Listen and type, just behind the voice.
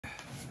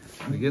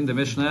Begin the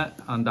Mishnah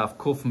and Daf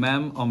Kuf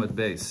Mem Amud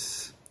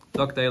Beis.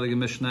 Dr. Eilige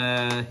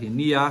Mishnah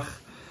Hiniach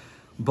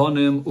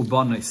Bonim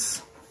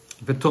Ubonis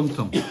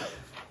Betumtum.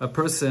 A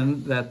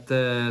person that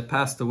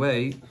passed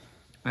away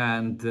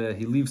and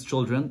he leaves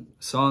children,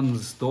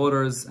 sons,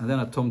 daughters, and then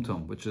a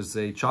tumtum, which is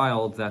a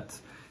child that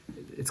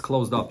it's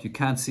closed up. You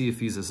can't see if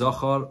he's a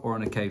zachar or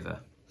an akeva.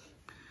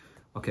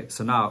 Okay,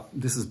 so now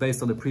this is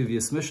based on the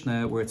previous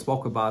Mishnah where it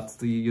spoke about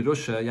the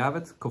Yerusha. You have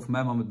it? Kuf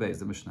Mem Amud Beis,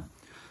 the Mishnah.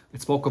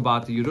 It spoke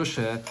about the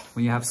Yerusha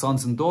when you have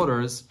sons and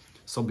daughters.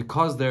 So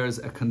because there's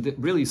a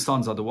really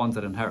sons are the ones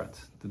that inherit.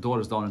 The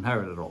daughters don't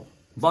inherit at all.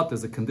 But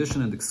there's a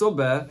condition in the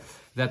Ksubah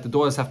that the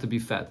daughters have to be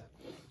fed.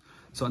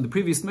 So in the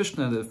previous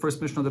Mishnah, the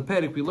first Mishnah of the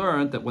Perek, we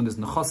learned that when there's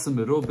Nechasim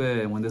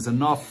Merubeh, when there's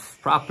enough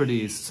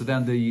properties, so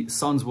then the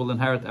sons will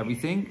inherit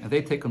everything, and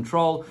they take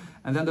control,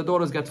 and then the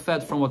daughters get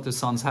fed from what the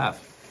sons have.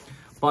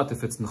 But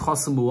if it's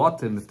Nechasim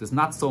Muatim, if there's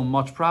not so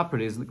much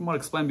properties, and the Gemara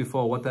explained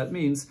before what that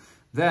means,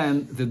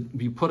 then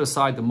you put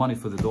aside the money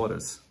for the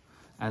daughters,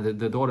 and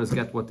the daughters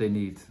get what they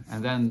need.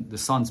 And then the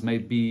sons may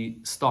be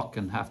stuck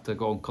and have to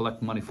go and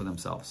collect money for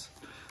themselves.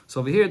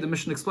 So over here, the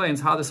Mishnah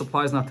explains how this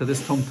applies now to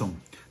this tumtum.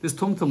 This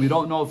tumtum, we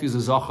don't know if he's a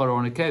zachar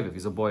or an akev, if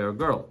he's a boy or a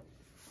girl.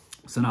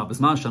 So now,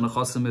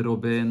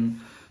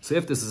 so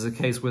if this is a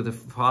case where the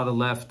father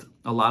left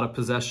a lot of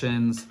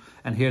possessions,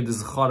 and here the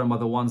zacharim are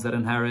the ones that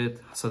inherit,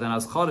 so then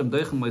as charim,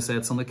 doichim will say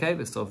it's on the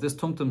kevis. So if this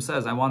tumtum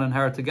says, I want to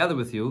inherit together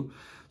with you,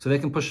 so they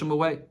can push him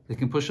away. They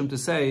can push him to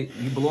say,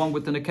 you belong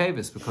with the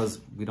nekevis, because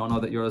we don't know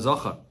that you're a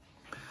zachar.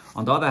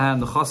 On the other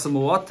hand, the chasim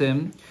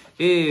uatim,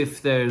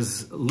 if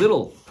there's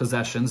little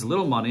possessions,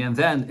 little money, and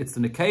then it's the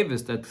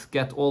nekevis that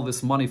get all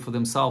this money for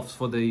themselves,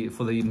 for the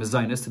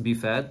mezainis to be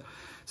fed,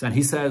 so and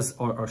he says,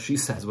 or she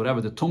says, whatever,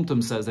 the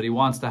tumtum says that he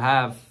wants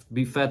to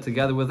be fed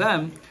together with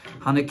them,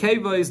 so the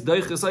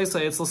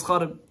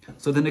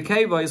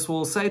nekevis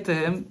will say to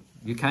him,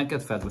 you can't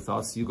get fed with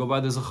us, you go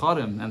by the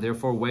zacharim, and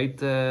therefore wait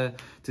to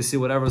see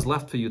whatever is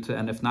left for you to,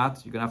 and if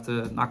not, you're going to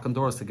have to knock on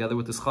doors together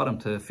with the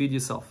zacharim to feed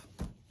yourself.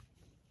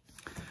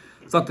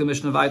 Talk to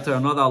Mishnah Vayter,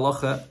 another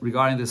halacha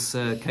regarding this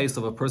case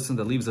of a person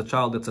that leaves a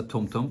child that's a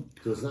tumtum.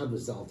 So it's not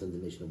result in the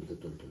Mishnah with the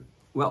tumtum.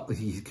 Well,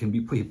 he's going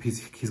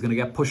to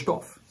get pushed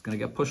off. He's going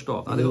to get pushed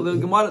off. Now, the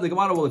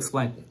Gemara will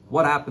explain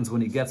what happens when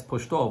he gets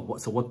pushed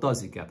off. So what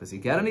does he get? Does he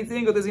get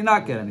anything or does he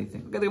not get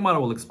anything? Okay, the Gemara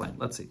will explain.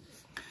 Let's see.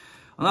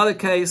 Another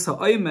case,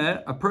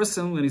 a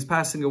person when he's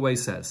passing away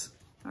says,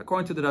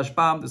 according to the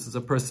Rashbam, this is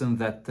a person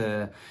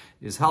that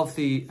is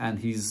healthy and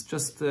he's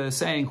just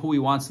saying who he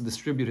wants to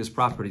distribute his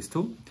properties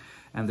to.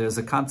 And there's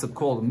a concept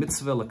called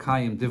mitzvah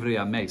l'kayim divrei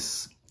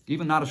ames.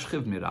 Even not a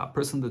shchiv mira, a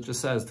person that just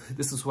says,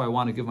 this is who I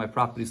want to give my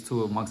properties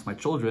to amongst my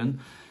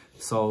children.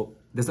 So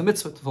there's a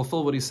mitzvah to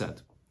fulfill what he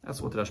said. That's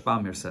what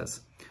Rashbam here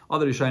says.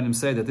 Other Rishonim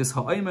say that this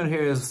ha'aymer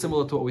here is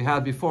similar to what we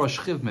had before, a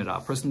shchiv mira,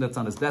 a person that's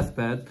on his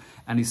deathbed,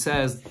 and he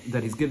says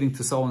that he's giving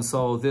to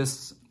so-and-so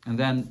this, and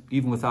then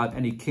even without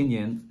any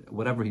kinyan,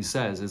 whatever he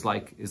says is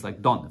like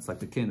done. It's like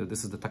the kinyan.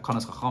 This is the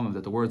takanas chachamim,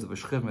 that the words of a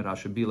shchiv mira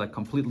should be like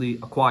completely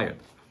acquired.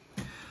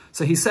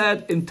 So he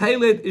said, "Im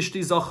teilid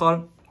ishti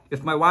zachar,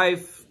 if my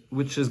wife,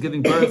 which is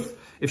giving birth,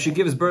 if she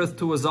gives birth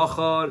to a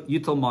zachar,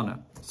 yital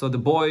mana. So the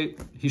boy,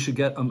 he should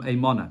get a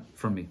mana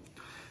from me.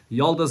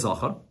 Yalda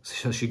zachar,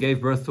 so she gave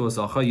birth to a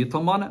zachar,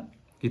 yital mana.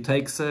 He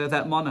takes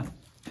that mana.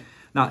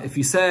 Now, if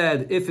he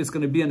said, if it's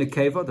going to be a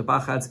nekeva, the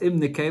Bach adds im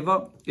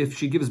nekeva, if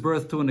she gives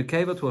birth to a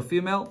nekeva, to a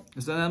female,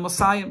 it's a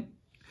masayim.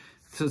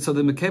 So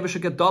the nekeva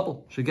should get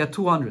double, should get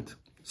 200.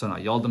 So now,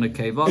 Yalda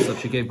nekeva, so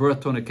if she gave birth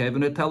to a nekeva,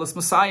 and it tells us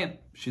masayim.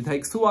 She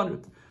takes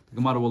 200. The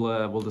Gemara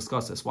will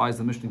discuss this. Why is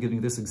the Mishnah giving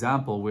this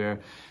example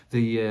where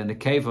the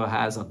nekeva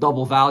has a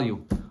double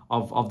value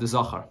of the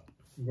zachar?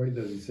 Why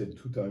does he say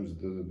 2 times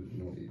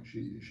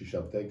she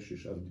shall take, she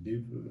shall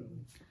give?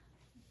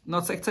 No,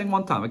 it's saying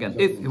 1 time. Again,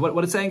 if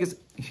what it's saying is,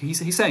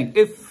 he's saying,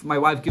 if my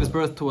wife gives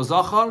birth to a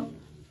zachar,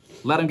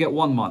 let him get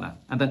 1 mana.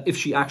 And then if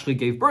she actually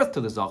gave birth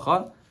to the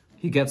zachar,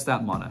 he gets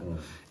that mana. Oh.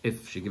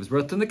 If she gives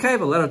birth to the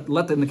nekeva,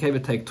 let the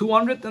nekeva take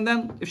 200, and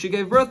then if she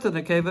gave birth to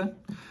the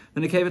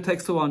nekeva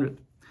takes 200.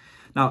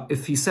 Now,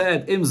 if he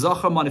said im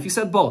zachar mana, if he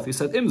said both, he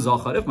said im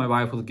zachar, if my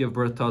wife will give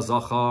birth to a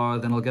zachar,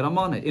 then I'll get a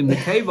mana. Im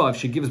nekeva, if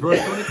she gives birth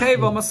to a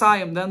nekeva,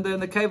 masayim, then the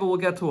nekeva will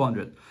get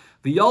 200.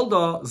 The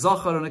yalda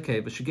zachar and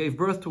nekeva, she gave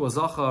birth to a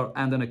zachar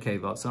and a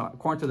nekeva. So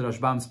according to the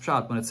Rashbam's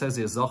pshat, when it says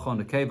here zachar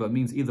and nekeva, it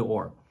means either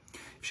or.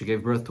 If she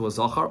gave birth to a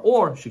zachar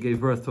or she gave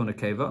birth to a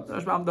nekeva, the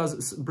Rashbam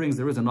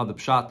there is another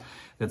pshat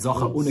that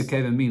zachar and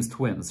nekeva means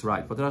twins,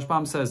 right? But the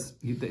Rashbam says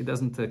he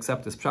doesn't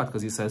accept this pshat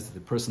because he says the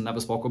person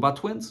never spoke about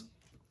twins.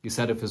 He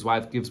said if his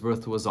wife gives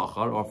birth to a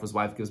zachar or if his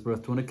wife gives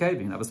birth to a nekeva,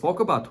 he never spoke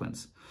about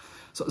twins.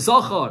 So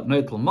zachar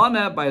neitel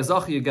mana, by a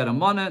zachar you get a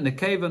mana,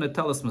 nekeva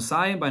netelas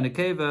masayim, by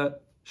nekeva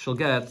she'll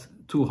get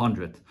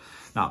 200.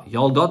 Now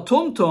yalda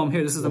tumtum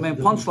here, this is the main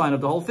punchline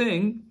of the whole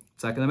thing.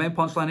 Second, the main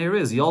punchline here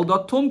is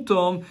yalda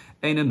tumtum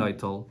ein a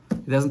neitel.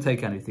 He doesn't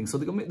take anything. So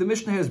the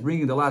Mishnah here is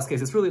bringing the last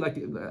case. It's really like,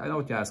 I know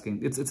what you're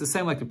asking. It's the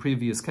same like the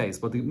previous case,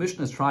 but the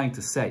Mishnah is trying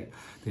to say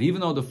that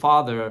even though the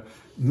father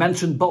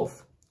mentioned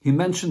both, he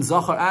mentioned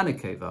zachar and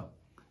nekeva,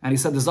 And he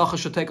said the Zachar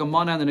should take a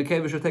mana and the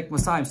Nekeva should take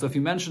Masayim. So if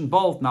you mention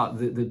both, now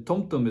the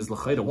Tumtum is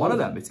L'chayda, one of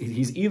them.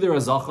 He's either a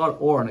Zachar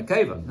or a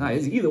Nekeva. No,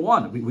 he's either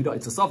one. We don't,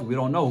 it's a suffix. We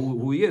don't know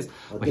who he is.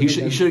 But he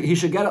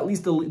should get at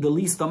least the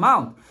least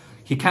amount.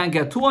 He can't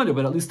get 200,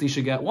 but at least he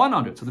should get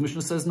 100. So the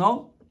Mishnah says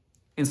no.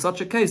 In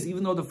such a case,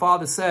 even though the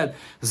father said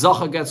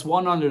Zachar gets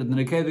 100 and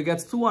the Nekeva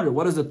gets 200,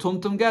 what does the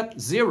Tumtum get?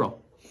 0.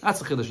 That's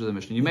the Chiddush of the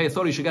Mishnah. You may have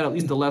thought he should get at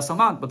least the less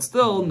amount, but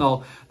still,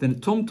 no. Then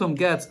Tumtum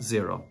gets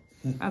 0.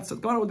 That's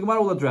it. The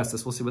Gemara will address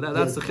this. We'll see. But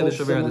that's the Chiddush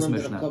of this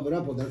Mishnah.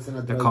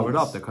 They're covered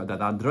up. That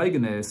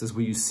Androgenes is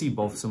where you see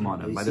both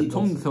Simonim. By the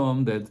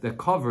Tumtum, they're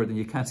covered and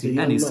you can't see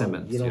any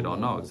Simons. You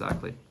don't know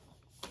exactly.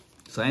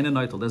 So Ein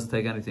Noitel doesn't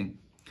take anything.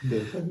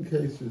 The second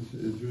case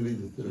is really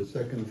the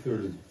second and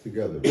third is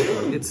together.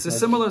 It's a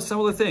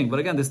similar thing, but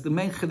again, the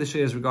main chiddush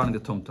is regarding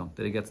the tumtum,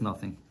 that he gets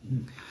nothing.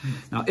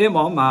 Now,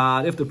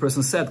 if the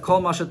person said,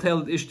 "Kol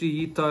mashatel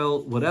ishti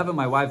yitoil," whatever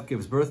my wife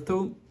gives birth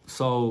to,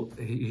 so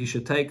he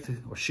should take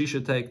or she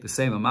should take the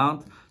same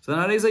amount. So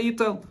then is a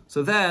yitoil.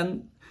 So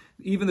then,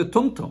 even the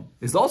tumtum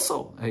is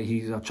also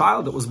a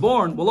child that was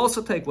born will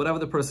also take whatever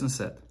the person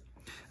said.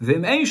 Now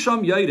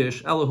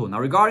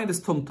regarding this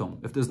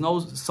tumtum, if there's no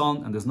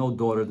son and there's no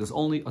daughter, there's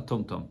only a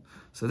tumtum.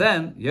 So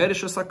then,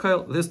 this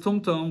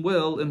tumtum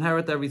will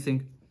inherit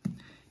everything.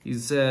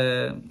 He's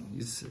the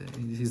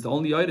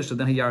only Yiddish, so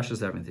then he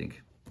yarshes everything.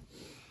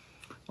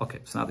 Okay,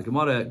 so now the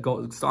Gemara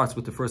starts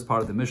with the first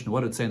part of the Mishnah. What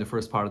did it say in the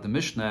first part of the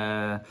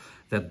Mishnah?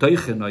 That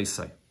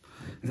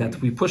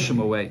we push him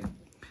away.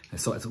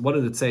 So what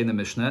did it say in the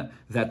Mishnah?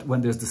 That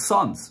when there's the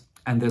sons,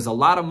 and there's a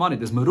lot of money,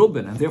 there's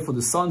merubin, and therefore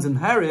the sons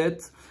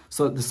inherit.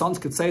 So the sons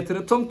could say to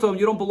the tumtum,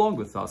 you don't belong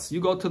with us. You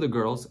go to the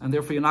girls, and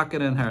therefore you're not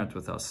going to inherit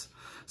with us.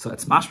 So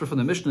it's mashma from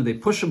the Mishnah. They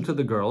push him to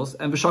the girls,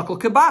 and v'shakol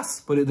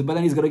kebas. But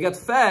then he's going to get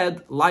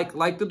fed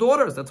like the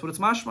daughters. That's what it's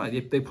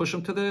mashma. They push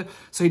him to the...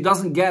 So he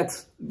doesn't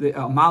get the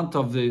amount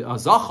of the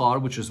zachar,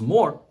 which is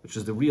more, which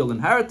is the real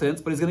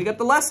inheritance, but he's going to get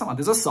the less amount.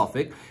 There's a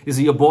suffix. Is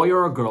he a boy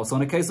or a girl? So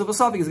in the case of a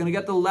suffix, he's going to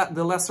get the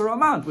lesser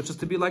amount, which is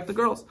to be like the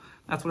girls.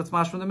 That's what it's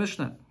mashma from the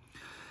Mishnah.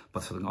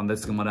 But on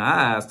this, I'm going to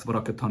ask, what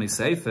is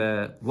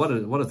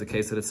the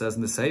case that it says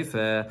in the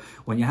Sefer?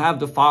 When you have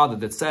the father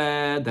that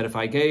said that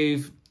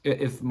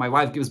if my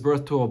wife gives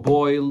birth to a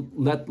boy,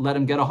 let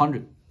him get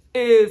 100.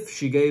 If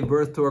she gave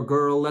birth to a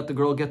girl, let the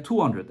girl get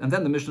 200. And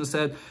then the Mishnah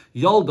said,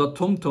 Yolda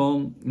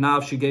tumtum, now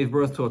if she gave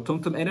birth to a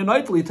tumtum, and in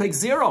Eitel, he takes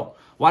 0.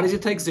 Why does he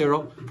take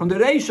 0? From the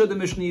Reisha, the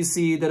Mishnah, you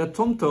see that a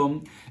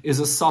tumtum is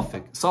a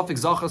suffix.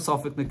 Suffix zachar,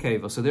 suffix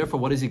nekeva. So therefore,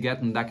 what does he get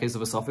in that case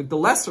of a suffix? The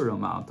lesser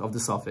amount of the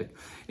suffix.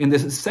 In the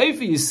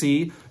Sefer, you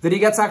see that he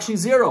gets actually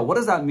 0. What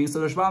does that mean? So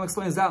the Rashbam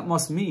explains that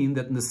must mean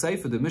that in the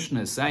Sefer, the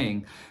Mishnah is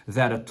saying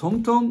that a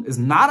tumtum is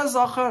not a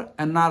zachar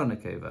and not a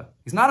nekeva.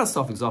 He's not a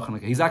suffix zachar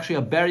nekeva. He's actually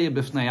a beria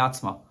b'fnei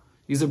atzma.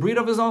 He's a breed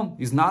of his own.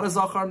 He's not a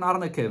zachar, not a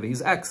nekeva.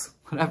 He's X.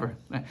 Whatever,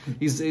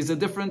 he's a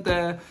different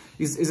min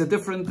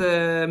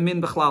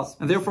b'chlal,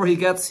 and therefore he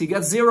gets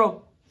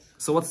 0.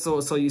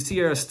 So you see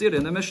here a stir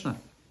in the Mishnah.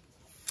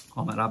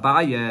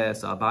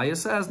 Abaye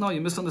says no, you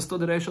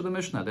misunderstood the Reish of the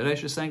Mishnah. The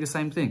Reish is saying the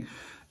same thing.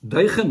 The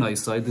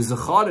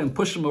Zacharim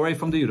push him away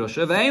from the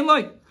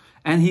Yerusha,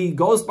 and he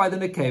goes by the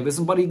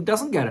Nekevis, but he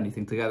doesn't get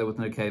anything together with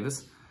the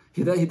Nekevis.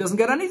 He doesn't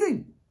get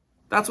anything.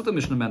 That's what the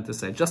Mishnah meant to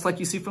say. Just like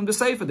you see from the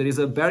Sefer that he's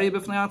a beri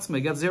b'fnei atzma,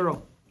 he gets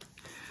 0.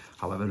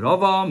 However,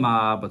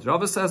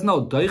 Rava says no.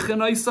 In the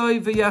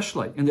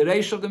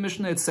Reish of the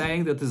Mishnah, it's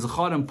saying that the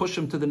Zacharim push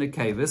him to the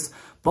Nekevis,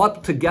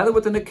 but together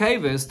with the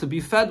Nekevis, to be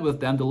fed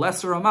with them the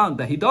lesser amount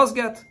that he does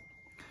get.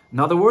 In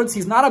other words,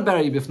 he's not a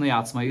beri b'fnei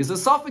atzma. He's a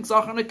suffix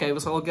Zachar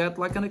Nekevis, so he'll get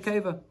like a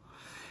Nekeva.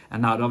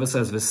 And now Rava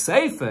says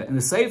v'seifa, in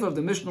the Sefer of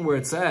the Mishnah where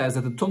it says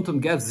that the Tumtum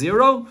gets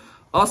 0,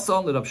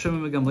 Asal l'Rab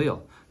Shimon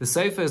Gamliel. The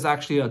Sefer is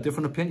actually a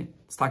different opinion.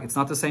 It's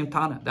not the same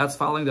Tana. That's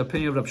following the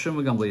opinion of Rab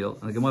Shimon Gamliel.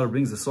 And the Gemara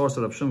brings the source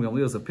of Rab Shimon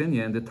Gamliel's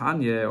opinion, the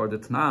Tanya or the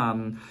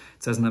Tanan.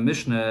 It says in the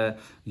Mishnah,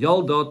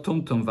 Yoldo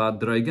Tumtum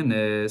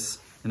v'Androgenes.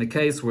 In a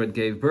case where it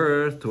gave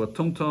birth to a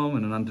Tumtum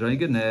and an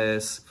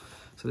Androgenes.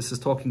 So this is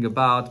talking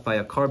about by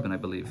a carbon, I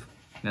believe.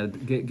 Now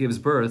it gives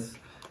birth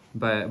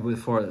for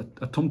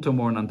a Tumtum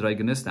or an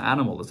Androgenes. The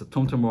animal is a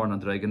Tumtum or an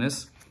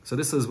Androgenes. So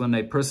this is when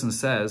a person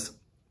says,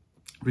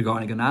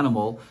 regarding an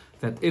animal,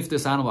 that if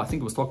this animal, I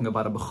think it was talking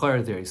about a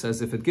bechor there, he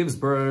says if it gives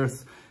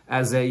birth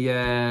as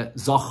a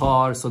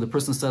zachar, so the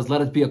person says let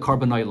it be a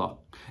karbonoila.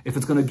 If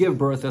it's going to give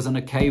birth as an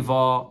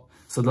nekeva,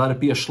 so let it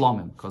be a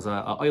shlomim, because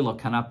a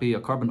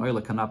carbon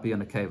oila cannot be a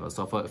nekeva.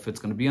 So if it's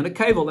going to be a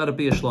nekeva, let it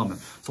be a shlomim.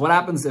 So what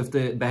happens if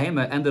the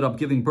behemoth ended up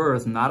giving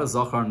birth not a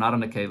zachar, not a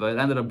nekeva, it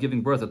ended up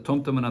giving birth a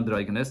tumtum and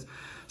androgenes?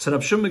 So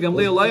Rab Shimon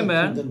Gamliel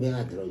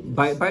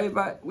by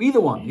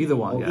either one,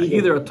 yeah,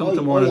 either a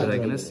tumtum or an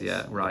androgenes,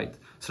 yeah, right.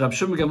 So Rab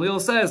Shimon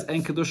Gamliel says,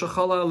 "En kedusha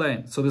chala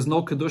alein." So there's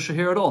no kedusha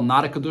here at all.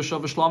 Not a kedusha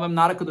of a shlomim,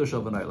 not a kedusha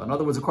of an oila. In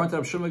other words, according to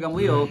Rab Shimon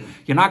Gamliel,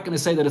 you're not going to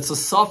say that it's a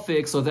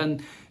suffix. So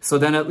then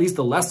at least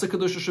the lesser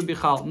kedusha should be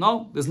chal.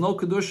 No, there's no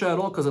kedusha at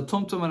all because a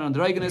tumtum and an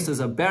androgenes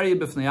is a beri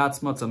b'fnei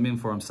atzma, it's a mim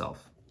for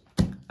himself.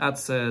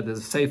 That's the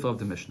sefer of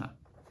the Mishnah.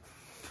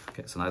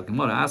 Okay, so now the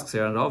Gemara asks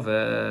here,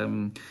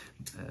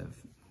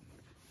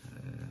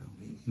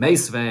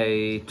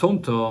 Meisvei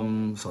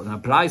Tumtum. So in a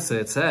Braisa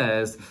it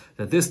says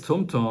that this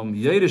Tumtum,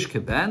 Yeirish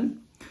Keben,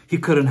 he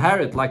could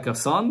inherit like a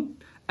son,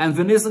 and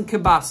Venizan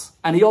Kebas,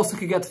 and he also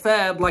could get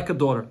fed like a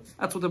daughter.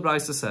 That's what the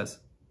Braisa says.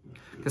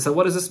 Okay, so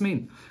what does this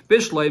mean?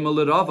 Bishloi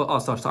Malirava. Oh,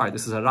 sorry,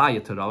 this is a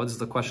Raya to Rava. This is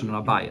the question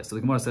on Abaya. So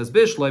the Gemara says,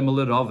 Bishloi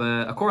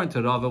Malirava. According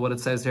to Rava, what it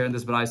says here in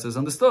this Braisa is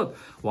understood.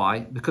 Why?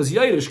 Because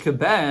Yeirish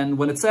Keben,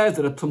 when it says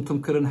that a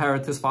Tumtum could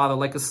inherit his father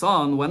like a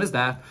son, when is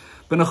that?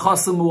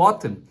 Benechasim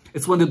Muatim.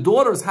 It's when the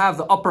daughters have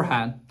the upper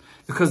hand,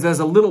 because there's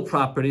a little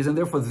properties, and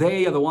therefore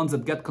they are the ones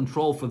that get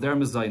control for their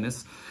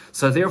mezainis.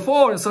 So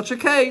therefore, in such a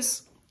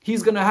case,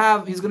 he's going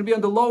to be on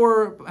the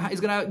lower,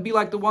 he's going to be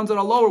like the ones that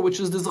are lower, which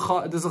is the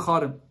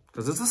Zacharim.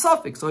 Because it's a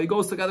suffix, so he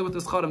goes together with the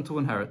Zacharim to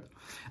inherit.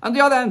 On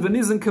the other hand,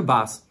 Venizan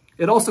Kebas,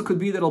 it also could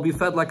be that he'll be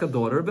fed like a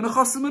daughter. When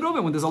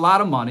there's a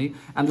lot of money,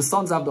 and the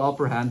sons have the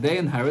upper hand, they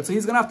inherit, so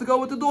he's going to have to go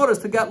with the daughters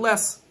to get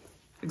less.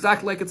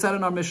 Exactly like it said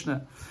in our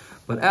Mishnah.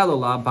 But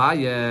Elola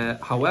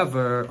Abaye,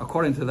 however,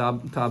 according to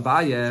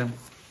Abaye,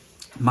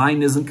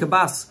 mine isn't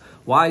Kebas.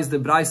 Why is the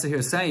Braisa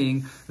here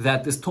saying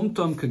that this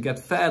Tumtum could get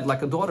fed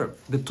like a daughter?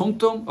 The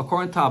Tumtum,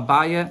 according to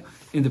Abaye,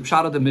 in the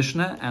Pshat of the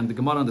Mishnah, and the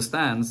Gemara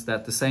understands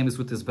that the same is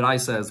with this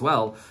Braisa as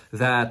well,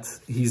 that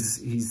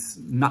he's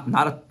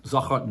not a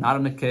Zachar, not a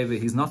Nekeva,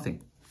 he's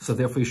nothing. So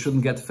therefore he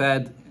shouldn't get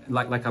fed,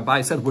 like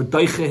Abaye said, we're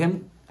Daiche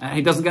him, and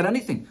he doesn't get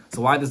anything.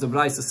 So why does the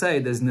Braisa say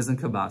there's Nizan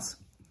Kabas?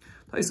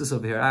 Taisus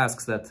over here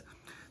asks that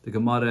the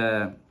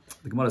Gemara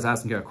is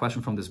asking here a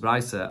question from this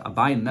Braisa.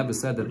 Abaye never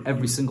said that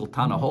every single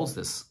Tana holds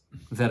this,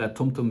 that a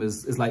Tumtum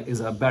is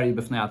a Beri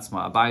B'fnei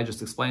Atzma. Abaye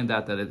just explained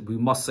that we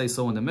must say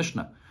so in the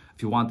Mishnah,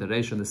 if you want the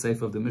Reish and the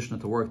Sefer of the Mishnah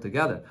to work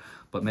together.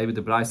 But maybe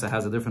the Braisa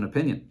has a different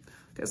opinion.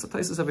 Okay, so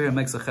Taisus over here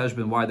makes a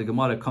cheshbon why the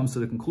Gemara comes to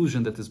the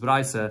conclusion that this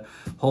Braisa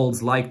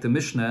holds like the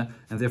Mishnah,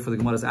 and therefore the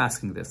Gemara is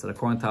asking this, that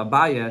according to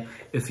Abaye,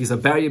 if he's a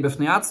Beri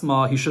B'fnei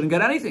Atzma, he shouldn't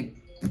get anything.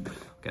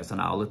 Okay, so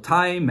now the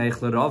time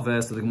so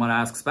the Gemara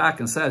asks back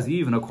and says,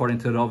 even according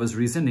to Rava's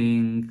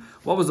reasoning,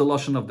 what was the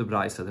lashon of the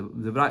Braisa?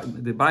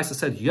 The Braisa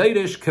said,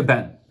 Yeirish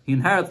Keben, he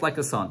inherits like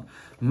a son.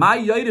 My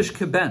Yeirish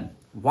Keben.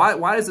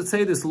 Why does it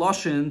say this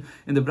lashon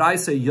in the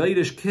Braisa,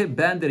 Yeirish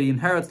Keben, that he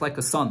inherits like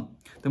a son?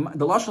 The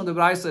lashon of the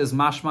Braisa is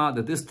mashma,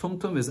 that this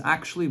Tumtum is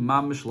actually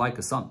mamish like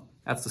a son.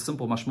 That's the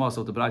simple mashmas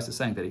of the Braisa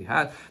saying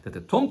that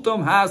the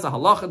Tumtum has a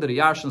halacha that he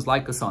yarshans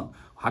like a son.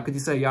 How could you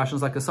say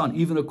yarshans like a son?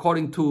 Even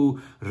according to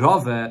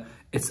Rava,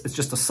 it's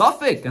just a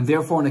suffix, and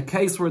therefore in a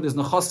case where there's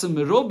nechasim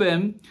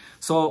merubim,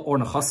 or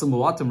nechasim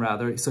muatim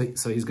rather,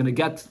 so he's going to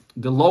get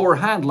the lower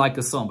hand like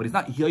a son, but he's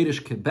not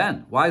Yeirish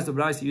Keben. Why is the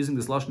Braisa using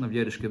this lashon of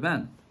Yeirish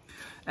Keben?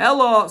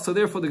 Ella, so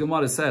therefore the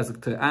Gemara says,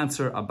 to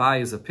answer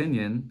Abaye's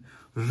opinion,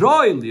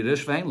 Roy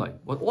lirish veinloi.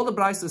 What all the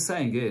Braisa is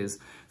saying is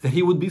that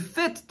he would be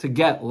fit to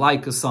get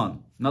like a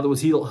son. In other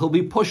words, he'll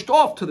be pushed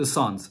off to the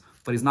sons,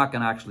 but he's not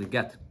going to actually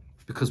get,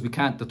 because we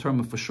can't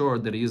determine for sure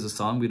that he is a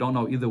son. We don't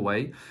know either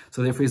way.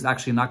 So therefore he's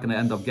actually not going to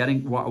end up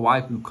getting. Why?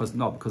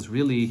 Because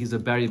really he's a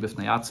Beri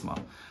B'fnei Atzma.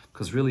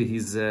 Because really he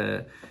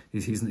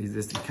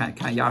can't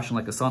yashin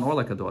like a son or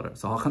like a daughter.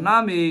 So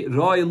hachanami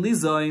roy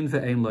lizayin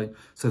ve'enloi.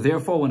 So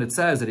therefore when it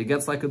says that he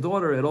gets like a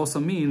daughter, it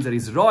also means that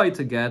he's roy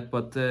to get,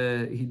 but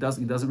he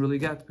doesn't really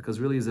get, because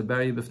really he's a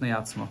Beri B'fnei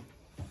Atzma.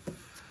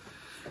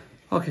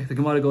 Okay, the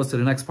Gemara goes to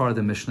the next part of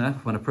the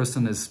Mishnah. When a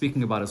person is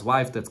speaking about his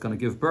wife that's going to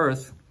give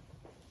birth,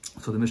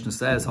 so the Mishnah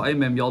says, so if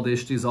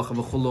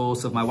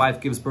my wife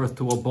gives birth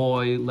to a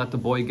boy, let the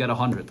boy get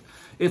 100.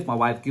 If my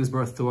wife gives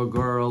birth to a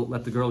girl,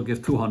 let the girl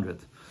give 200.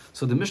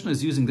 So the Mishnah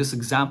is using this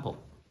example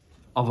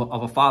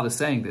of a father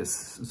saying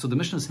this. So the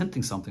Mishnah is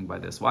hinting something by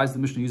this. Why is the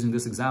Mishnah using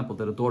this example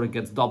that a daughter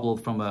gets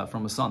doubled from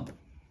a son?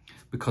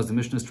 Because the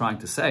Mishnah is trying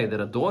to say that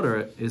a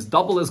daughter is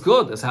double as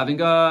good as having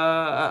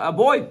a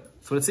boy.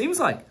 That's what it seems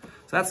like.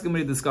 So that's going to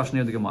be the discussion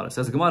here in the Gemara. It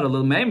says the Gemara,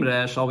 Lil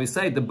Meimre, shall we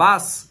say, the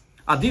bas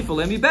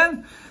adiful emi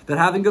ben, that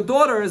having a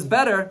daughter is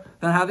better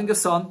than having a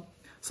son.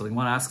 So the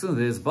Gemara asks him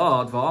this,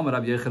 but a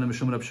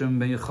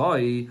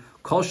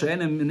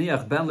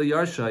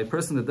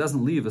person that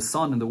doesn't leave a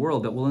son in the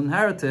world that will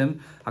inherit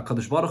him, the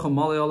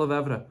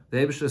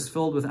Eibusher is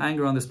filled with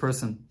anger on this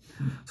person.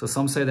 So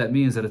some say that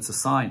means that it's a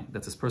sign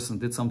that this person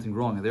did something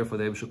wrong, and therefore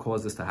the Eibusher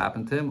caused this to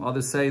happen to him.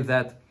 Others say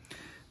that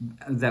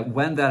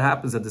when that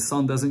happens, that the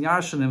son doesn't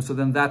yarshin him, so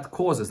then that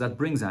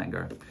brings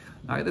anger.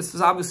 Now, this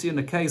is obviously in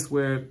a case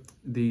where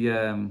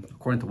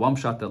according to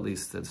Wamshat at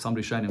least,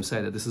 somebody Shainim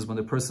say that this is when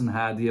the person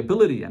had the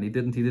ability and he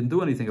didn't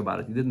do anything about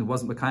it. He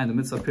wasn't the kind of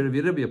mitzvah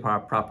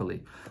pirivir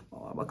properly.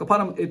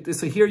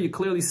 So here you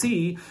clearly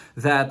see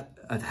that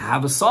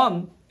have a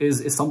son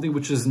is something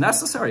which is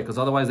necessary, because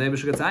otherwise the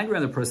Eibusher gets angry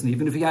on the person,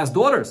 even if he has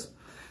daughters.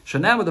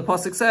 Shanem, the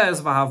pasuk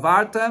says,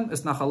 "V'havartem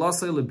es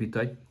nachalase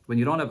lebitay." When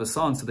you don't have a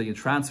son, so that you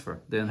transfer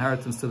the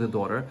inheritance to the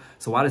daughter.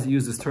 So why does it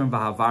use this term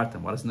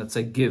v'havartem? Why doesn't it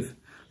say give?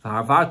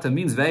 Havarta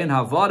means vein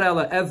havar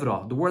ela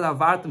evra. The word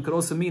havartim could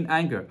also mean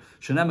anger.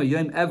 Shenema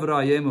yom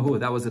evra yemehu.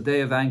 That was a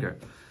day of anger.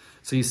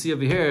 So you see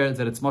over here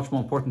that it's much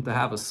more important to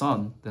have a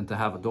son than to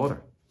have a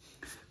daughter.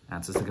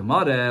 Answers the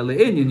Gemara,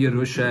 le'inyan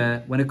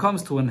Yerusha, when it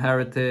comes to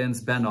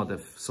inheritance, ben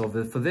odif. So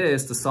for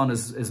this, the son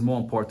is more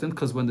important,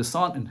 because when the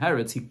son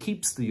inherits, he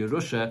keeps the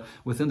Yerusha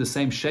within the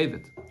same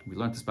Shevet. We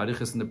learned this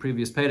Barichas in the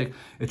previous Perek.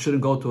 It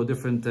shouldn't go to a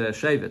different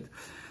Shevet.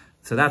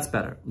 So that's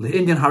better.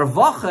 Le'inyan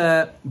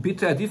harvacha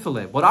bita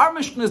adifale. What our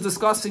Mishnah is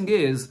discussing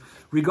is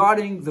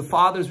regarding the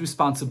father's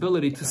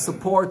responsibility to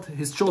support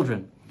his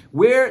children.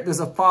 Where does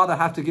a father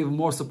have to give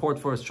more support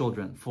for his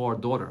children, for a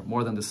daughter,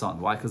 more than the son?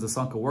 Why? Because the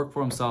son could work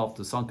for himself,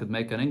 the son could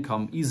make an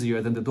income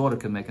easier than the daughter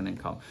can make an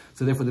income.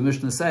 So therefore the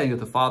Mishnah is saying that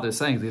the father is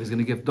saying that he's going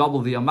to give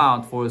double the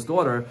amount for his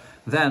daughter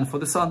than for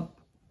the son.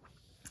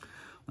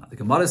 Now, the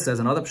Gemara says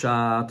another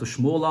pshat to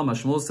Shmuel.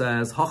 Shmuel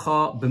says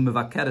Hacha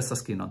b'mevakeres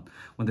askinon.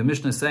 When the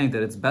Mishnah is saying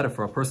that it's better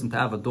for a person to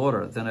have a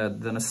daughter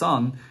than a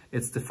son,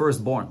 it's the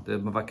firstborn, the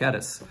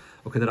mevakeres.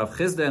 Okay, the Rav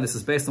Chizda, and this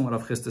is based on what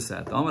Rav Chizda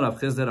said. Rav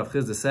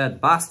Chizda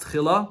said, Bas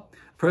tchila,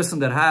 person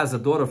that has a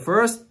daughter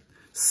first,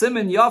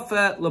 simin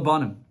yafe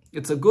lebanim.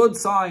 It's a good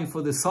sign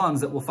for the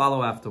sons that will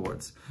follow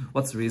afterwards.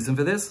 What's the reason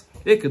for this?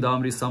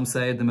 Some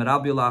say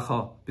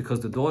because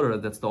the daughter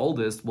that's the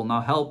oldest will now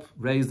help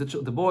raise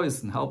the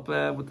boys and help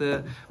with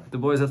the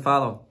boys that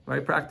follow. Very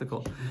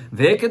practical.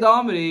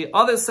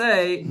 Others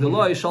say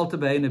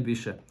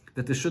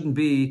that there shouldn't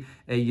be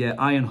a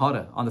ayin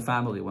hara on the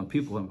family. When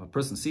a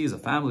person sees a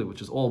family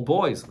which is all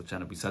boys, which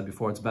we said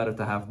before, it's better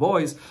to have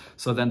boys,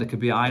 so then there could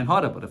be ayin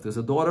hara. But if there's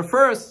a daughter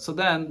first, so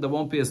then there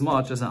won't be as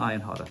much as an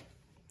ayin hara.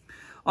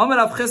 But then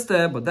Rav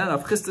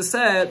Chizda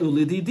said,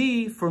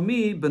 "Ulididi, for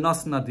me,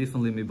 benasan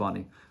adifin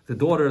limibani. The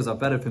daughters are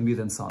better for me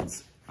than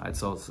sons." Right?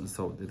 So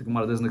the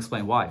Gemara doesn't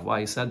explain why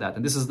he said that.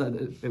 And this is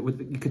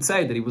you could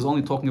say that he was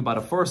only talking about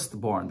a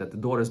firstborn, that the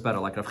daughter is better,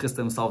 like Rav Chizda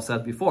himself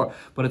said before.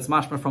 But it's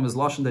mashma from his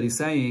lashon that he's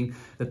saying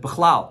that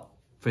b'chlal,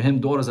 for him,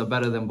 daughters are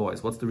better than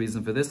boys. What's the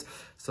reason for this?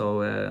 So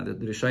the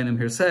Rishonim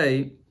here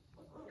say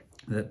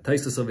that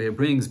Taisus over here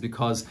brings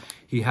because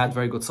he had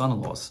very good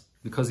son-in-laws.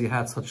 Because he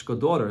had such good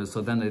daughters,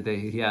 so then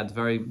he had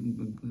very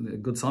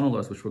good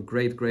son-in-laws, which were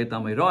great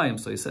Amirayim.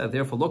 So he said,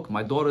 therefore, look,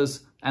 my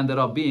daughters ended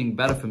up being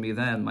better for me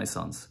than my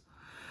sons.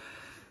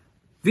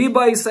 The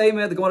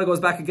Gemara goes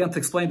back again to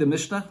explain the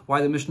Mishnah,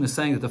 why the Mishnah is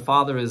saying that the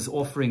father is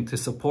offering to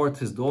support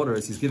his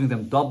daughters. He's giving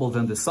them double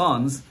than the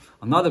sons.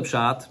 Another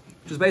pshat,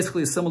 which is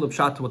basically a similar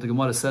pshat to what the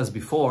Gemara says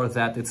before,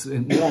 that it's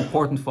more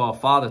important for a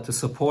father to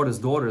support his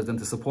daughters than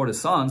to support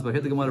his sons. But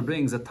here the Gemara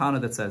brings a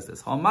Tana that says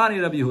this.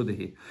 Hamani Rabbi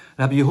Yehuda.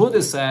 Rabbi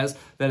Yehuda says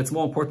that it's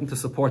more important to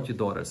support your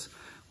daughters.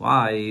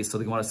 Why? So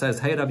the Gemara says,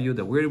 hey Rabbi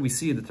Yehuda, where do we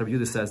see that Rabbi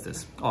Yehuda says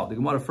this? Oh, the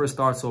Gemara first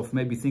starts off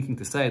maybe thinking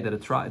to say that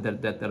that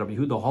Rabbi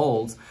Yehuda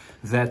holds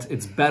that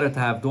it's better to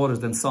have daughters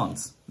than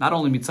sons. Not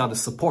only mitzvah the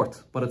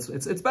support, but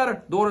it's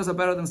better. Daughters are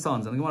better than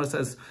sons. And the Gemara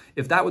says,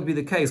 if that would be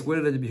the case,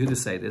 where did Rabbi Yehuda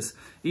say this?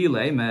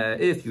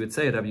 If you would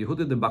say Rabbi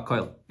Yehuda the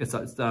Bakoil. It's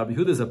Rabbi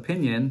Yehuda's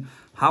opinion,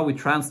 how we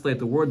translate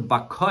the word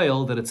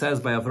Bakoil that it says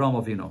by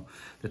Avram Avinu.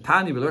 The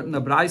Tani, we learned in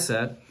the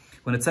Braisa,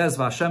 when it says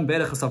Vashem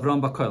Berechas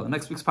Avram Bakoil,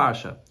 next week's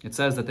parasha, it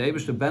says that the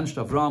Eibishter benched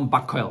Avram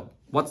Bakoil.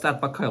 What's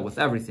that Bakoil? With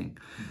everything.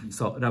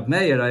 So Rab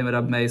Meir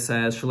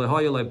says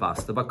Shlehoy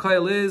Bas. The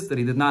Bakoil is that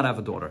he did not have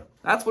a daughter.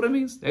 That's what it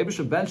means. The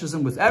Eibishter benches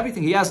him with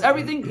everything. He has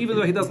everything, even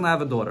though he doesn't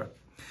have a daughter.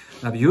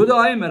 Rabbi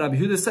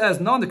Yehuda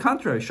says, no, on the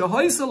contrary,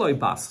 Shahoy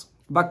Bas.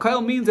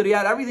 Bakoil means that he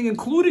had everything,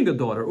 including a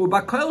daughter. Or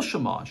Bakoil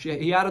Shema.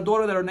 He had a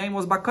daughter that her name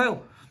was Bakoil.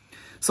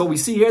 So we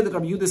see here that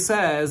Rabbi Yehuda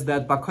says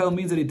that Bakoil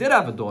means that he did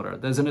have a daughter.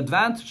 There's an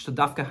advantage to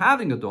Dafka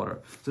having a daughter.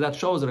 So that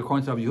shows that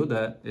according to Rabbi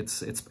Yehuda,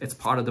 it's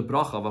part of the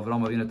bracha of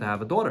Avram Avinu to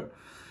have a daughter.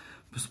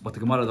 But the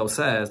Gemara though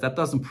says that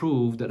doesn't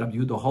prove that Rabbi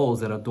Yehuda holds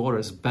that a daughter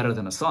is better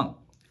than a son.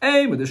 We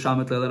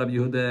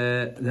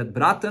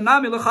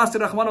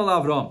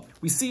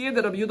see here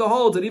that Rabbi Yehuda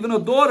holds that even a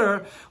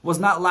daughter was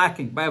not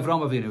lacking by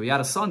Avram Avinu. He had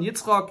a son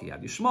Yitzchak, he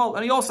had Yishmael,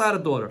 and he also had a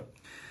daughter.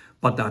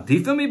 But you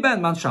don't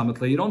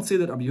see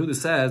that Rabbi Yehuda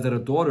says that a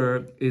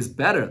daughter is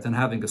better than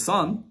having a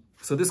son.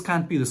 So this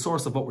can't be the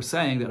source of what we're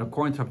saying, that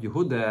according to Rabbi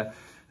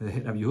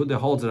Yehuda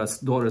holds that a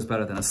daughter is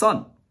better than a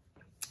son.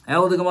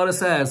 El the Gemara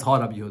says, Ha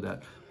Rabbi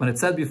Yehuda. When it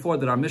said before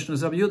that our Mishnah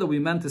is Rabbi Yehuda, we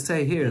meant to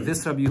say here,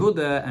 this Rabbi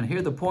Yehuda, and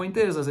here the point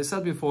is, as I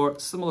said before,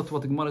 similar to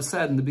what the Gemara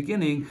said in the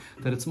beginning,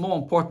 that it's more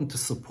important to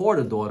support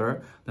a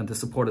daughter than to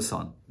support a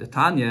son. The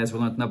Tanya, as we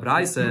learned in the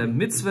Braisa,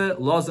 mitzvah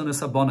lozon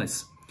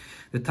esabonis.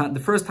 The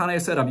first Tana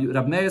said,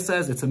 Rab Meir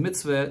says, it's a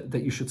mitzvah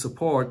that you should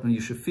support and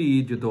you should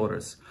feed your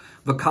daughters.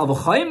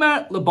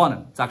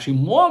 It's actually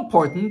more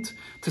important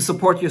to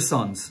support your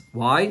sons.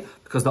 Why?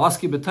 Because the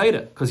aski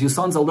b'Torah, because your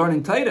sons are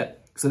learning Torah.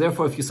 So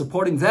therefore, if you're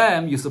supporting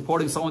them, you're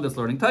supporting someone that's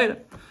learning Torah.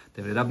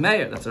 That's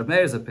Rab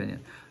Meir's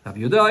opinion.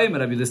 Rabbi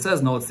Yehuda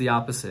says, no, it's the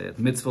opposite.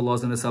 Mitzvah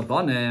laws in the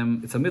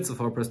Sabanim, it's a mitzvah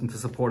for a person to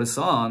support his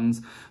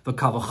sons.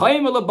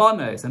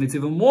 And it's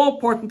even more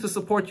important to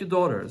support your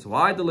daughters.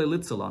 Why the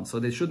leilitzalan?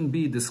 So they shouldn't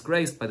be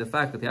disgraced by the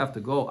fact that they have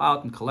to go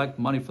out and collect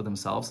money for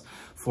themselves.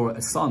 For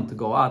a son to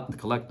go out and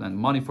collect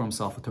money for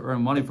himself, or to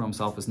earn money for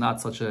himself, is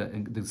not such a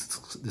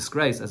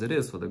disgrace as it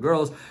is for the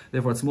girls.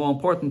 Therefore, it's more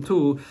important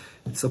to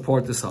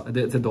support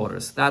the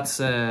daughters. That's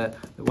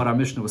what our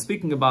Mishnah was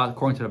speaking about,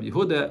 according to Rabbi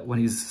Yehuda, when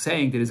he's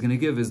saying that he's going to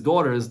give his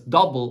daughters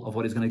double of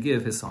what he's going to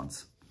give his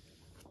sons.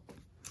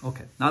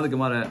 Okay, now the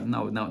Gemara,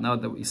 now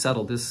that we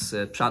settled this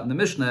pshat in the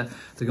Mishnah,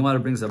 the Gemara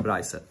brings a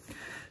brayse.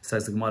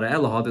 Says the Gemara,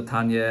 Elah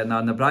Tanya. Now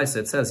in the brayse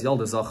it says,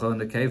 Yalda Zachar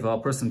and Nekeva, a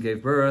person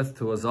gave birth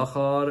to a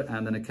Zachar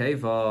and a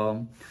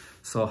Nekeva.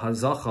 So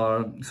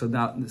Hazachar. So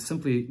now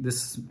simply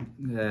this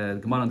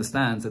Gemara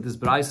understands that this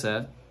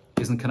brayse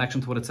is in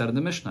connection to what it said in the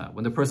Mishnah.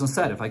 When the person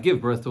said, if I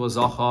give birth to a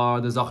Zachar,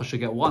 the Zachar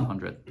should get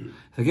 100.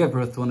 If I give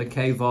birth to a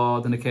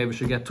Nekeva, the Nekeva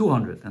should get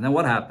 200. And then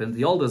what happened?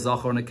 The older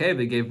Zachar and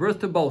Nekeva gave birth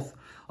to both,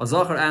 a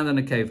Zachar and a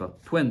Nekeva,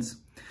 twins.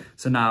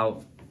 So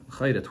now,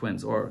 Chayda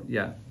twins,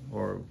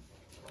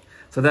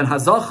 so then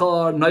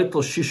Hazachar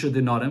Naitel Shisha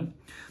Dinarim.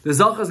 The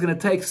Zachar is going to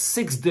take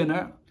 6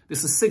 dinar.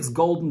 This is 6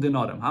 golden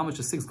dinarim. How much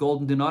is 6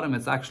 golden dinarim?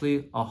 It's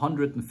actually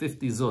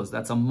 150 zuz.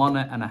 That's a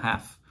mana and a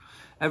half.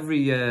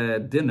 Every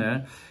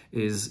dinar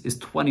is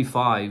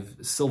 25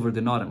 silver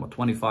dinarim, or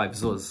 25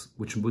 zuz,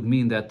 which would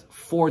mean that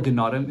 4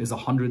 dinarim is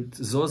 100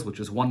 zuz, which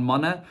is 1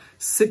 mana.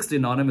 6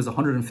 dinarim is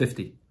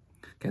 150.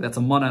 Okay, that's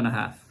a mana and a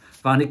half.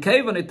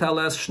 V'anikeva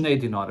niteles shnei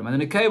dinarim,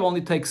 and the nikeva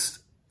only takes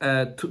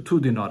 2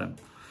 dinarim.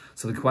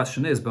 So the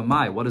question is,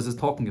 B'mai, what is this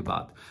talking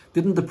about?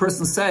 Didn't the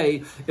person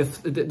say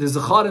if the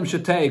Zacharim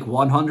should take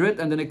 100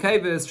 and the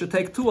Nekeva should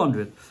take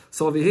 200?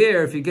 So over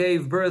here, if he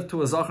gave birth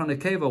to a Zachar and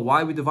Nekeva,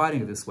 why are we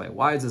dividing it this way?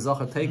 Why is the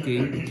Zachar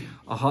taking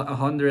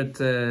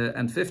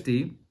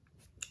 150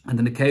 and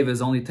the Nekeva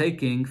is only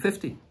taking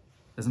 50?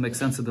 Doesn't make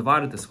sense to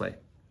divide it this way.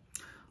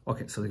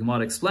 Okay, so the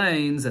Gemara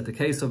explains that the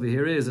case over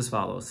here is as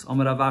follows.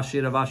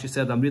 Ravashi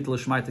said,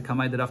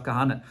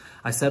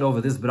 I said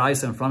over this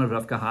Braisa in front of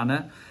Rav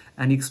Kahana,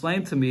 and he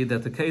explained to me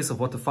that the case of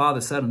what the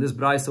father said in this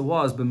Braisa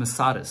was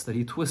b'mesaris, that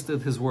he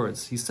twisted his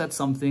words. He said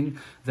something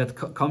that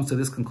comes to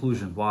this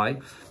conclusion. Why?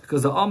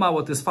 Because the Amma,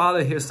 what this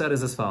father here said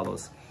is as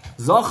follows.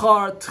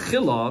 Zachar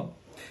tchila,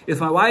 if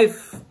my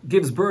wife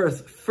gives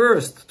birth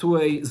first to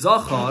a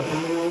Zachar,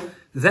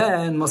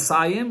 then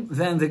Masayim,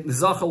 then the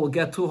Zachar will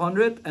get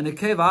 200, and the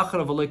Nekeva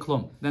acharav alei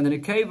klum. Then the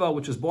Nekeva,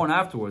 which is born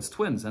afterwards,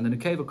 twins, and the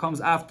Nekeva comes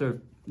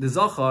after the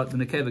Zachar, the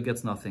Nekeva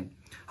gets nothing.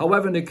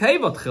 However,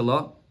 Nekeva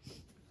tchila,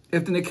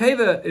 if the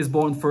Nekeva is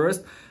born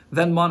first,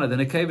 then mana. The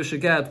Nekeva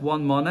should get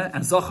 1 mana,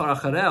 and Zachar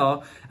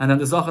achareo, and then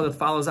the Zachar that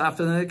follows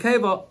after the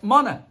Nekeva,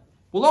 mana,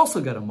 will also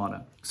get a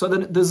mana. So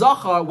the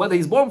Zachar, whether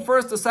he's born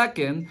first or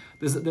second,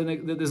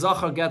 the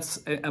Zachar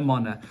gets a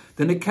mana.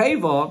 The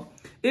Nekeva,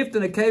 if the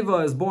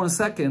Nekeva is born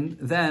second,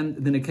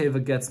 then the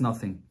Nekeva gets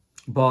nothing.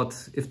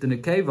 But if the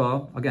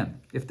Nekeva,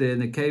 again, if the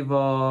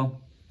Nekeva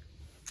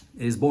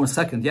is born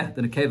second, yeah,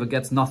 the Nekeva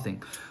gets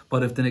nothing.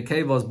 But if the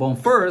Nekeva is born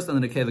first,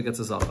 then the Nekeva gets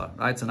a Zachar,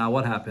 right? So now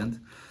what happened?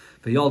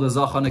 The Yalda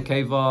Zachar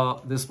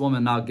Nekeva, this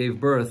woman now gave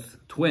birth,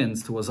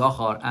 twins, to a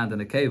Zachar and a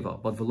Nekeva.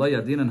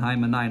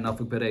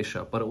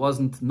 But it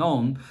wasn't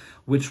known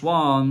which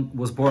one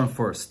was born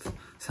first.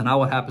 So now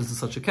what happens in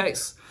such a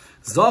case?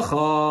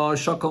 Zachar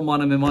shakal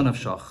mana mimanav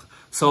shach.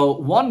 So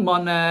 1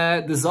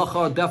 mana, the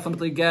Zachar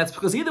definitely gets,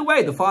 because either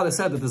way, the father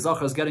said that the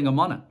Zachar is getting a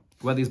mana.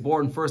 Whether he's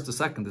born first or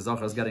second, the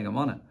Zachar is getting a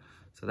mana.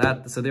 So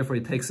therefore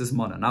he takes his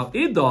mana. Now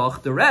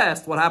idach, the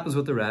rest, what happens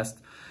with the rest?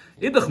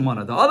 Idach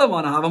mana, the other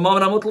mana, have a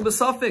mana mutl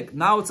b'safik.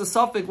 Now it's a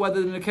suffix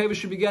whether the Nekeva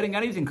should be getting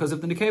anything, because if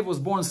the Nekeva was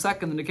born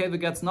second, the Nekeva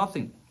gets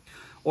nothing.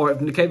 Or if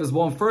the Nekeva is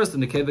born first, the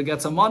Nekeva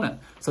gets a mana.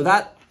 So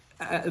that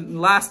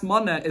last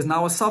mana is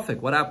now a suffix.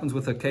 What happens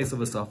with a case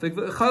of a suffix?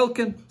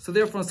 So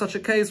therefore in such a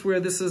case where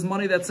this is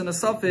money that's in a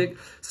suffix,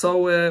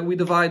 so we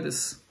divide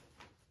this.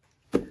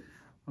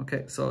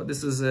 Okay, so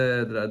this is,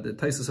 the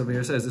Taisus over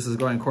here says, this is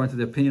going according to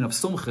the opinion of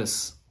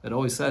Sumchis. It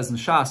always says in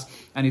Shas,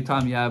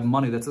 anytime you have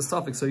money that's a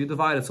suffix, so you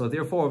divide it. So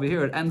therefore over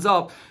here it ends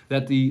up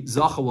that the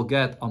Zachar will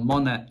get a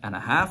mana and a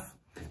half,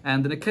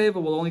 and the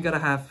Nekeva will only get a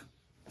half.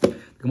 The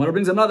Gemara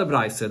brings another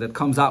Braisa that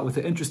comes out with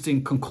an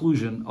interesting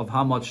conclusion of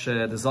how much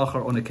the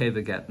Zachar or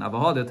Nekeva get. Now,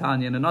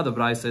 Tanya, in another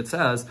Braisa it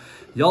says,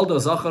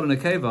 Yalda Zachar and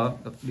Nekeva,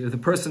 if the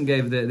person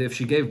if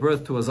she gave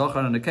birth to a Zachar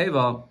and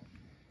Nekeva,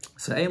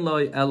 so ein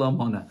loy ela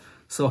mana.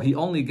 So he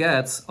only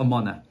gets a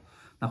mana.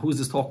 Now, who's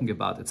this talking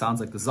about? It sounds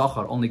like the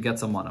Zachar only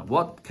gets a mana.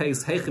 What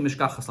case?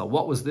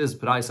 What was this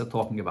Braisa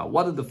talking about?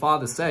 What did the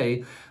father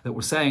say that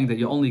we're saying that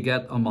you only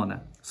get a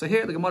mana? So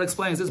here the Gemara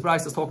explains this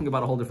Braisa is talking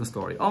about a whole different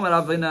story.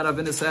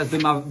 Ravina says,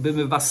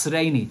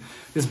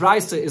 this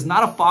Braisa is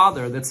not a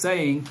father that's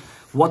saying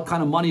what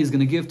kind of money he's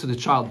going to give to the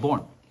child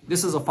born.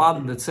 This is a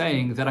father that's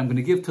saying that I'm going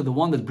to give to the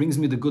one that brings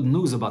me the good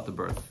news about the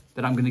birth.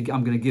 That I'm going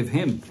to give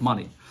him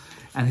money.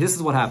 And this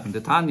is what happened.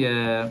 The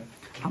Tanya,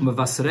 Bava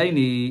Basra,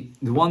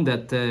 the one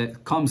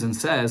that comes and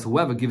says,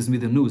 whoever gives me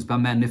the news,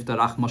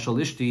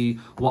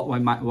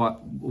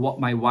 what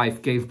my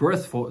wife gave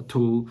birth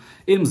to,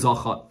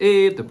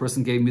 if the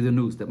person gave me the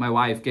news that my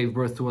wife gave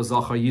birth to a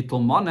zachar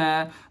yitul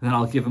maneh, then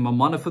I'll give him a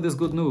maneh for this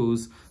good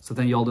news. So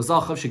then yolda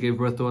zachar, she gave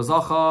birth to a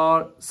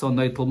zachar, so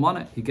neitul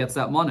maneh, he gets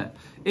that maneh.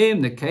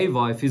 Im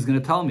nekeva, if he's going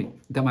to tell me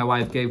that my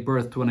wife gave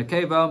birth to a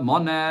nekeva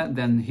maneh,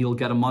 then he'll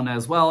get a maneh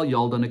as well.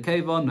 Yolda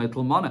nekeva,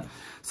 neitul maneh.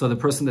 So the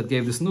person that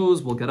gave this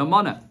news will get a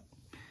maneh.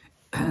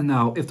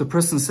 Now, if the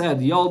person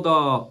said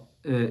Yalda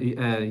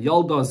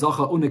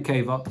Zachar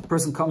Unekeva, the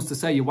person comes to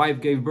say your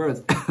wife gave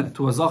birth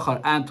to a Zachar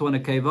and to a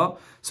Nekeva,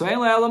 so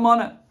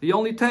he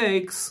only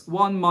takes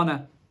one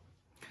mana.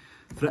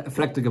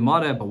 Fragt the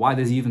Gemara, but why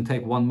does he even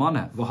take one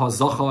mana?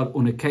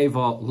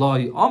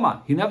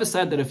 He never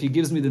said that if he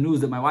gives me the news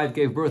that my wife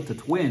gave birth to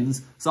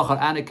twins, Zachar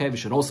and Nekeva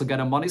should also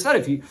get a mana. He said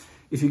if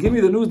you give me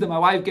the news that my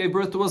wife gave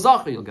birth to a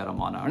Zachar, you'll get a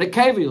mana, or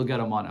Nekeva, you'll get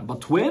a mana. But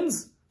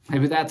twins?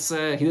 Maybe that's,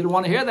 he didn't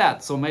want to hear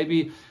that, so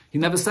maybe he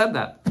never said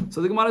that. So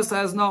the Gemara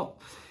says, no,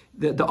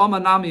 the Oma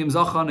Nami Im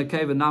Zachar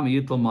Nekeva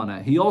Nami Yitl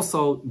Mana. He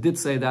also did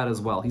say that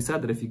as well. He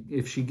said that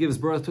if she gives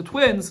birth to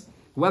twins,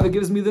 whoever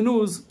gives me the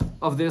news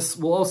of this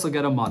will also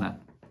get a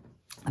mana.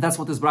 And that's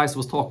what this Bryce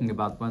was talking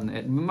about. When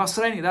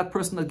Masreni, that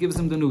person that gives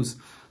him the news.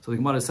 So the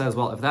Gemara says,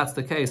 well, if that's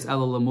the case,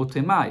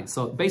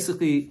 so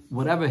basically,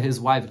 whatever his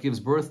wife gives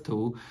birth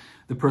to,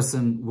 the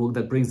person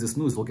that brings this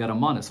news will get a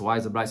mana. So why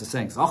is the Bryce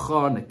saying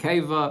Zachar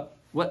Nekeva?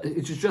 What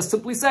it should just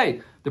simply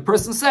say, the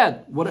person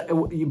said,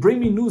 you bring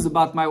me news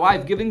about my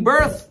wife giving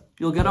birth,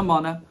 you'll get a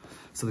mana.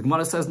 So the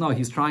Gemara says, no,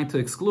 he's trying to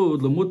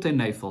exclude lemute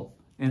nefel.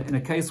 In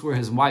a case where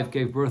his wife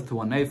gave birth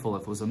to a nefel,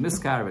 if it was a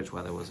miscarriage,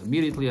 whether it was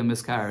immediately a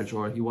miscarriage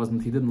or he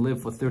didn't live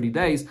for 30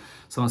 days,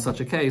 so in such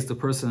a case, the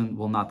person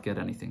will not get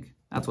anything.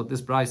 That's what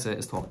this Braisa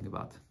is talking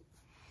about.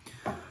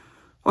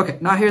 Okay,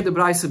 now here the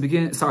Braisa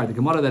begins, the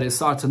Gemara that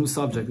starts a new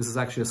subject. This is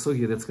actually a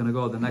sugi that's going to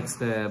go the next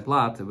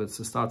blot, but it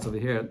starts over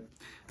here.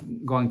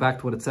 Going back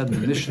to what it said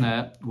in the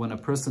Mishnah, when a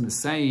person is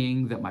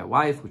saying that my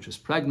wife, which is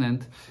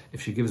pregnant,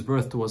 if she gives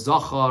birth to a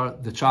Zachar,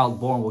 the child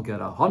born will get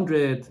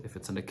 100. If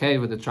it's in a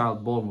cave, the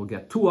child born will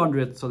get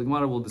 200. So the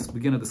Gemara will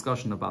begin a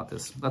discussion about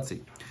this. Let's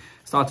see.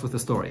 Starts with the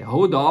story. A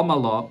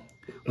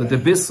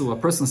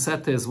person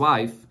said to his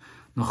wife,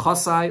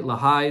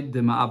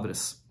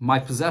 my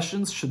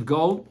possessions should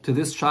go to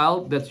this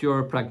child that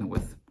you're pregnant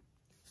with.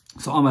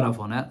 So Amar Rav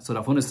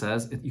Huna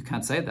says, you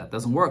can't say that, it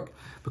doesn't work.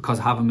 Because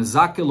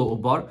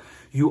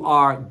you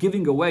are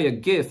giving away a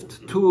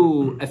gift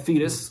to a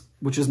fetus,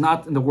 which is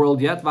not in the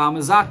world yet.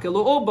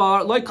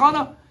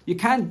 You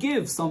can't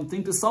give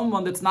something to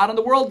someone that's not in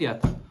the world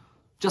yet.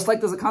 Just like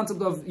there's a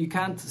concept of you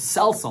can't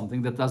sell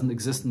something that doesn't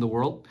exist in the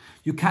world.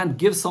 You can't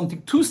give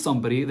something to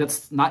somebody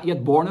that's not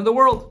yet born in the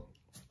world.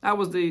 That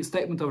was the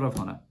statement of Rav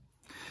Huna.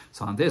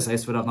 So on this,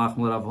 Rav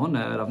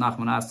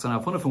Nachman asks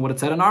Rav Huna from what it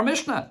said in our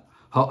Mishnah.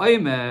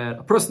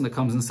 A person that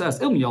comes and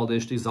says,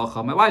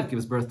 my wife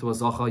gives birth to a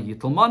Zachar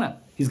Yitl Mana.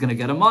 He's going to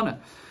get a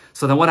Mana.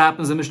 So then what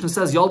happens? The Mishnah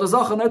says, Yalda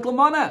Zachar Yitl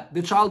Mana.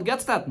 The child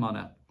gets that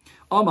Mana.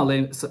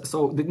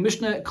 So the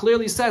Mishnah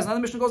clearly says, now the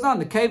Mishnah goes on,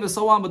 the cave is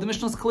so on, but the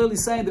Mishnah is clearly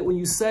saying that when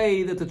you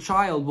say that the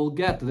child will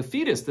get, the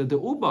fetus, the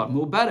ubar,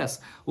 muberes,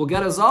 will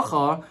get a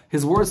Zachar,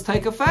 his words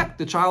take effect.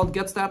 The child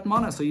gets that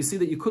Mana. So you see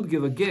that you could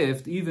give a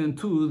gift even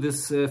to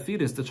this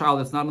fetus, the child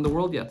that's not in the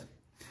world yet.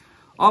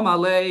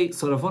 Amalei,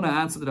 so Rav Huna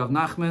answered Rav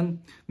Nachman,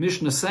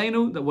 Mishnah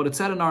Seinu, that what it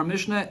said in our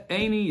Mishnah,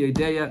 Eini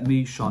Yedeya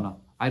Mi Shana.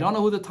 I don't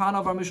know who the Tana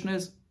of our Mishnah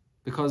is,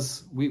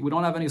 because we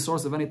don't have any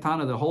source of any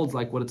Tana that holds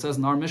like what it says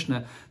in our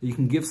Mishnah, that you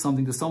can give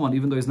something to someone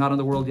even though he's not in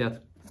the world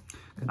yet.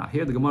 Okay, now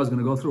here the Gemara is going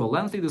to go through a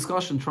lengthy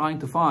discussion trying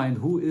to find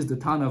who is the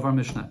Tana of our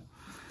Mishnah. In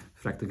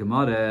fact, the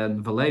Gemara,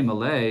 Valei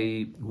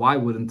Malei, why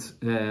wouldn't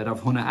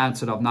Rav Huna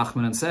answer Rav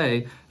Nachman and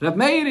say, Rav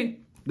Meiri,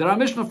 that our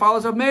Mishnah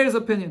follows Rav Meir's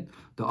opinion.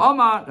 The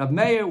Omar, Rav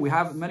Meir, we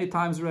have it many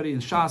times already in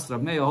Shas,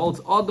 Rav Meir holds,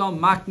 Odom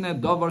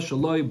makne davar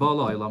shaloi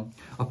bala olam.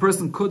 A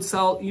person could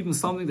sell even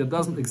something that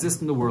doesn't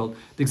exist in the world.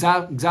 The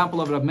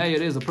example of Rav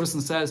Meir is a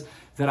person says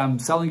that I'm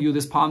selling you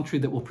this palm tree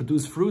that will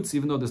produce fruits,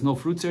 even though there's no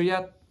fruits here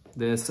yet.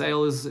 The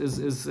sale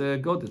is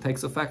good, it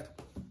takes effect.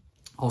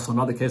 Also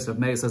another case, Rav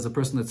Meir says a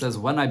person that says,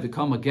 when I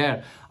become a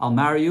ger, I'll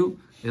marry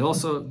you. It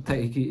also,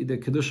 the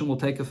Kedushin will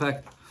take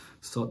effect.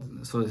 So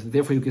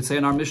therefore you could say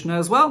in our Mishnah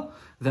as well,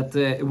 that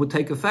it would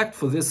take effect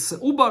for this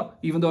Ubar,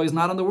 even though he's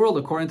not in the world,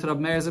 according to Rav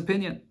Meir's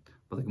opinion.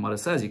 But the Gemara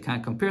says, you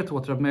can't compare to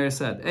what Rav Meir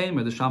said. Rav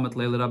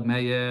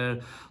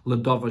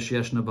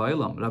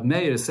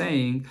Meir is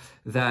saying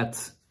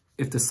that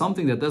if there's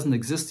something that doesn't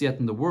exist yet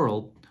in the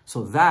world,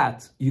 so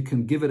that you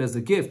can give it as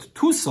a gift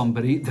to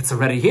somebody that's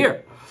already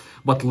here.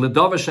 But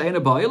over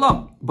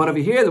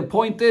here, the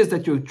point is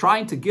that you're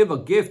trying to give a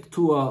gift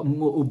to a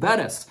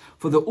uberes,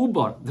 for the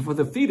ubar, for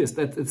the fetus,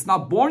 that it's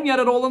not born yet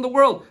at all in the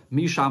world.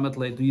 Do you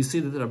see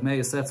that Rav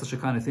Meir said such a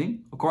kind of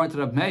thing? According to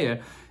Rav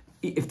Meir,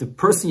 if the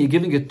person you're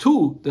giving it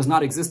to does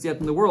not exist yet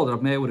in the world,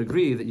 Rav Meir would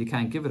agree that you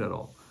can't give it at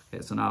all.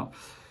 Okay, so now,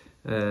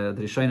 the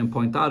Rishonim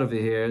point out over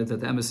here that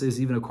the emes is,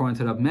 even according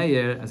to Rab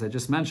Meir, as I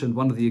just mentioned,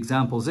 one of the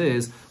examples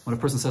is when a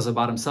person says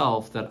about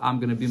himself that I'm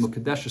going to be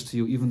Mukadeshes to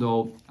you, even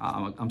though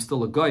I'm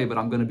still a guy, but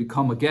I'm going to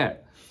become a ger.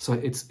 So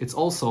it's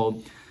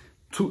also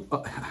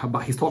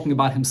he's talking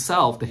about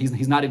himself, that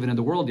he's not even in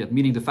the world yet,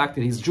 meaning the fact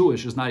that he's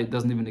Jewish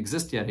doesn't even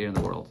exist yet here in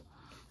the world.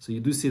 So you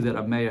do see that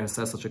Rab Meir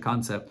says such a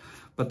concept.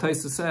 But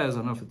Taisa says, I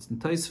don't know if it's in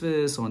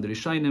Taisvis or in the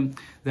Rishonim,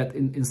 that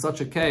in such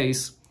a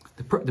case,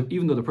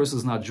 even though the person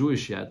is not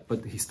Jewish yet,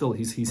 but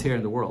he's here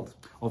in the world.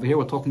 Over here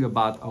we're talking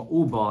about a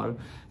ubar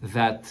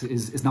that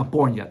is not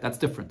born yet. That's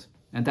different.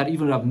 And that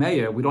even Rab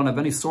Meir, we don't have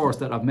any source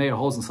that Rab Meir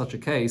holds in such a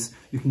case,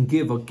 you can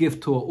give a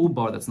gift to a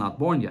ubar that's not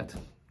born yet.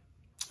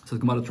 So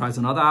the Gemara tries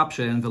another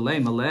option.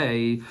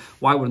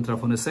 Why wouldn't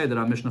Rav Huna say that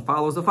our Mishnah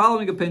follows the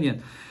following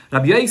opinion?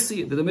 Rabbi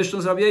Yasi, the Mishnah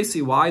is Rabbi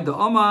Yasi. Why? The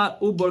Amar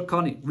Ubar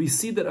Kani. We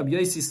see that Rabbi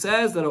Yasi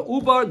says that a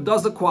ubar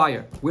does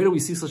acquire. Where do we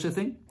see such a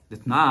thing?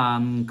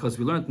 Because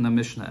we learned in the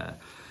Mishnah.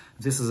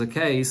 This is a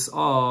case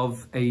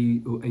of a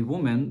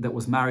woman that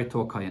was married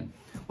to a Kayan.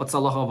 What's the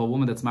halacha of a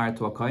woman that's married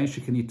to a Kayan?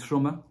 She can eat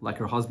truma, like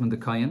her husband the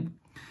Kayan.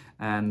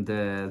 And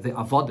the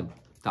avodim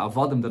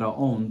that are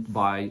owned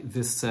by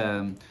this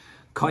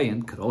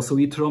Kayan could also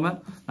eat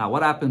truma. Now,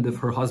 what happened if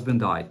her husband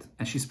died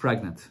and she's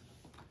pregnant?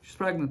 She's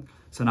pregnant.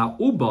 So now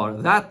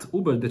ubar,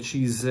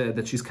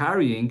 that she's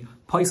carrying,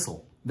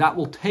 paisel, that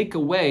will take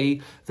away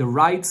the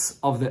rights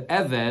of the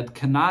Eved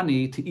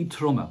Kanani to eat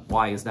truma.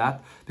 Why is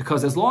that?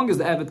 Because as long as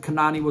the Eved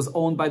Kanani was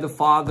owned by the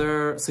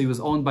father, so he was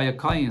owned by a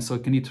Kayan, so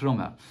it can eat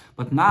truma.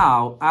 But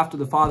now, after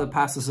the father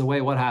passes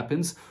away, what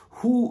happens?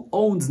 Who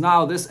owns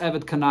now this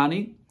Eved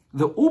Kanani?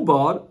 The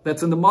ubar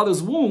that's in the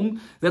mother's womb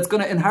that's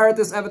going to inherit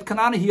this Evet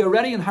Kanani. He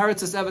already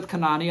inherits this Evet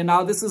Kanani, and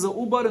now this is a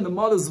ubar in the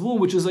mother's womb,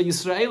 which is a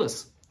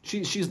Yisraelis.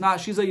 She's a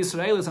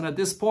Yisraelis, and at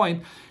this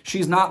point,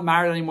 she's not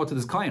married anymore to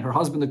this Kayan. Her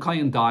husband, the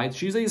Kayan, died.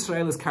 She's a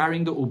Yisraelis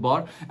carrying the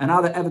ubar, and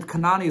now the Evet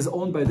Kanani is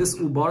owned by this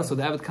ubar, so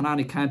the Evet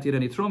Kanani can't eat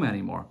any truma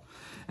anymore.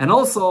 And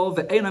also,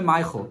 the Eina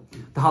Meichel,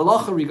 the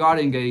halacha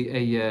regarding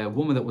a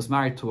woman that was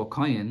married to a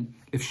Kayan,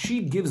 if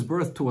she gives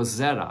birth to a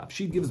zera, if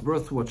she gives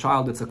birth to a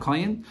child that's a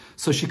Kayan,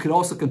 so she could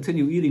also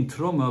continue eating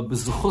truma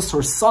b'zuchus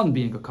her son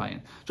being a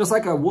Kayan. Just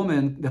like a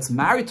woman that's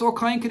married to a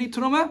Kayan can eat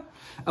truma,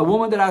 a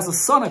woman that has a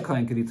son, a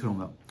Kayan can eat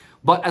truma.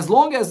 But as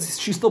long as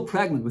she's still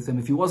pregnant with him,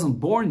 if he wasn't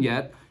born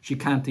yet, she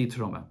can't eat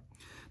truma.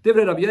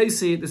 Divrei Rabbi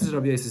Yasi, this is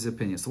Rabbi Yasi's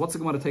opinion. So what's the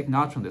Gemara taking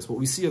out from this? What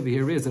we see over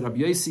here is that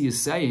Rabbi Yasi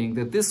is saying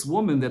that this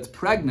woman that's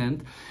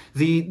pregnant,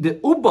 the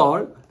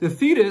ubar, the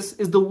fetus,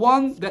 is the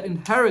one that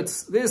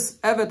inherits this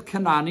Evet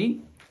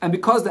Kanani, and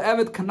because the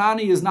Evet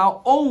Kanani is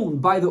now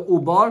owned by the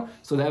ubar,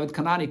 so the Evet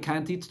Kanani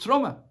can't eat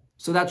truma.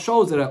 So that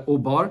shows that an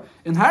ubar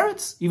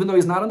inherits, even though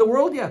he's not in the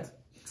world yet.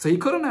 So he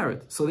could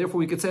inherit. So therefore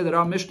we could say that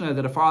our Mishnah,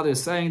 that a father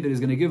is saying that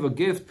he's going to give a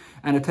gift,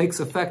 and it takes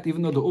effect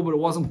even though the ubar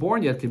wasn't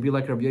born yet, could be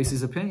like Rabbi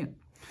Yasi's opinion.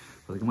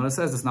 But the Gemara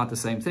says it's not the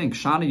same thing.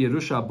 Shani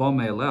Yerusha Bo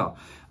Me'eleh.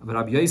 But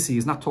Rabbi Yasi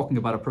is not talking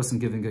about a person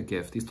giving a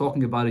gift. He's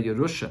talking about a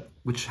Yerusha,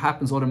 which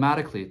happens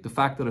automatically. The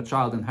fact that a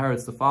child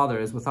inherits the father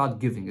is without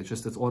giving. It's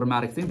just this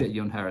automatic thing that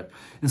you inherit.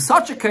 In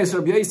such a case,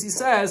 Rabbi Yasi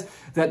says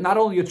that not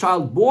only a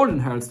child born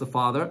inherits the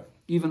father,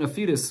 even a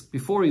fetus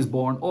before he's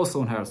born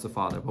also inherits the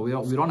father. But we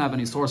don't have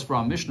any source for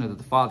our Mishnah that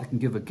the father can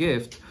give a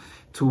gift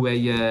to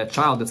a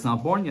child that's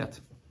not born yet.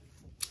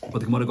 But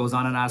the Gemara goes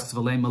on and asks,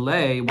 why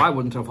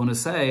wouldn't Rav Huna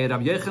say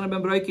Rabbi Yechanan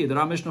ben Breiki, that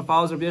our Mishnah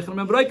follows Rabbi Yechanan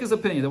ben Breiki's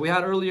opinion that we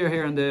had earlier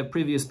here in the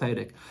previous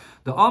Pedic?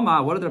 The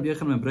Amma, what did Rabbi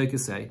Yechanan ben Breiki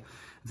say?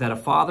 That a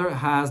father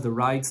has the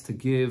rights to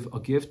give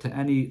a gift to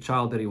any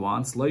child that he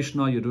wants.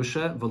 Loishna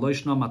Yerusha,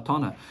 v'loishna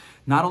matana.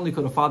 Not only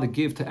could a father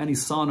give to any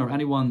son or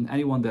anyone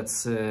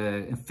that's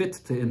fit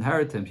to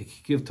inherit him, he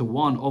could give to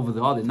one over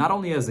the other. Not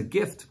only as a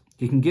gift,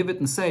 he can give it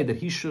and say that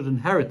he should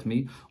inherit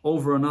me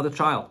over another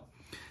child.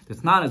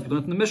 It's not as we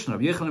learned in the Mishnah.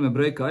 Rabbi Yechanan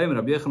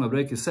ben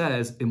Breiki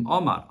says, Im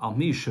Omar al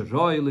mi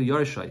sheroi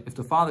liyarshay. If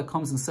the father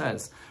comes and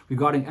says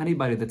regarding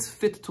anybody that's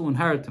fit to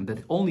inherit him,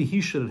 that only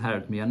he should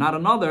inherit me and not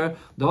another,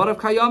 the word of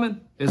kayamin,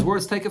 his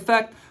words take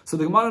effect. So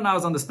the Gemara now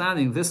is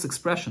understanding this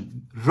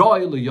expression,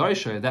 roi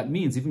liyarshay. That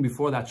means even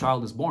before that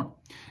child is born.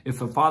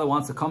 If a father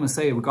wants to come and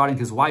say regarding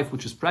his wife,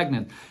 which is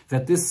pregnant,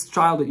 that this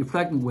child that you're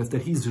pregnant with,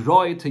 that he's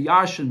roi to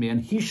yarshin me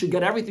and he should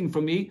get everything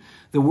from me,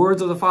 the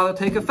words of the father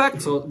take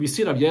effect. So we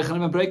see Rabbi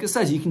Yechanan ben Breiki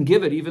says you can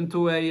give it even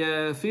to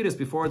a fetus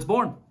before it's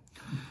born.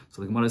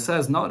 So the Gemara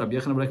says, no, Rabbi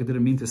Yechanan ben Breiki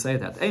didn't mean to say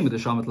that. When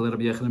does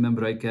Rabbi Yechanan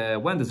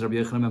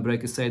ben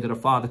Breiki say that a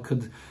father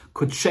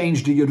could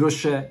change the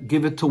Yerusha,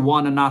 give it to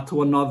one and not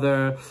to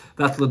another?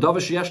 That's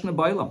l'davish yeshna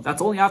ba'olam.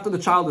 That's only after the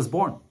child is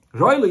born.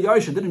 Roy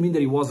Yarsha didn't mean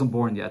that he wasn't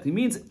born yet. He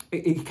means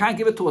he can't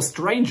give it to a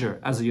stranger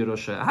as a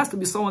Yerusha. It has to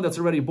be someone that's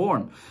already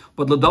born.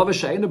 But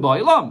l'davish she'einu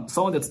ba'olam,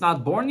 someone that's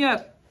not born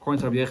yet,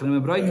 according to Rabbi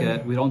Yechanan ben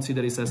Breiki, we don't see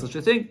that he says such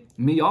a thing.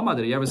 Mi Yama,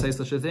 did he ever say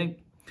such a thing?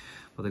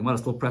 But the Gemara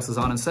still presses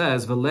on and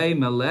says, V'lei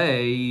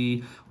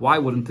melei, why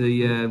wouldn't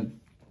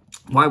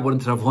Why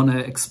wouldn't Rav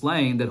Huna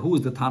explain that who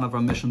is the Tana of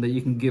our mission that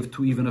you can give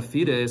to even a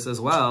fetus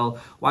as well?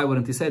 Why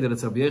wouldn't he say that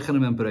it's Rabbi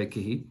Yechanan ben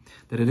Berekihi,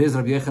 that it is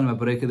Rabbi Yechanan ben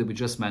Berekihi that we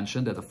just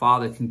mentioned, that the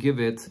father can give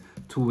it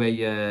to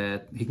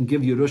he can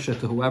give Yerusha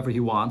to whoever he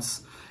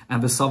wants,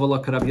 and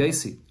V'savala Rabbi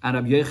Yosi. And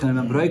Rabbi Yechanan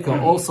ben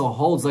Berekihi also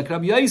holds like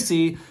Rabbi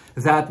Yosi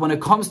that when it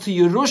comes to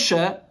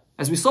Yerusha,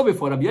 as we saw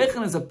before, Rabbi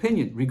Yechanan's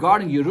opinion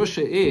regarding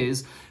Yerusha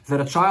is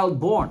that a child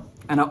born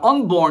and an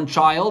unborn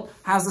child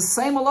has the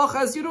same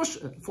halacha as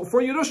Yerusha,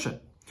 for Yerusha.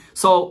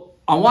 So,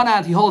 on one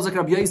hand, he holds like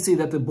Rabbi Yosi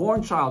that the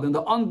born child and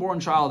the unborn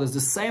child is the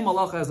same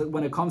halacha as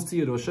when it comes to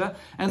Yerusha,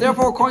 and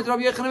therefore, according to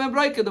Rabbi Yechanan ben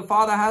Berekihi, the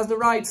father has the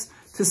rights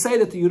to say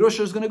that the Yerusha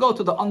is going to go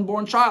to the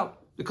unborn child.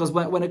 Because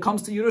when it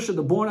comes to Yerusha,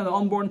 the born and the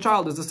unborn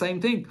child is the same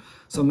thing.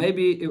 So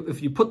maybe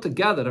if you put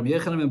together Rabbi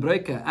Yechanan ben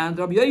Berekihi and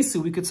Rabbi Yosi,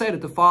 we could say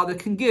that the father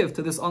can give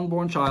to this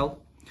unborn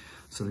child.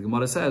 So the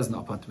Gemara says,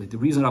 no, but the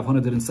reason Rav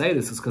Huna didn't say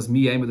this is because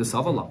miyayim with the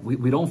savala.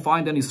 We don't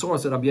find any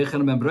source that Rabbi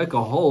Yechanan ben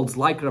Berekihi holds,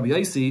 like Rabbi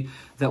Yosi,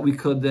 that we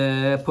could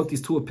put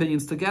these two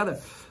opinions together.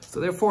 So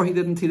therefore, he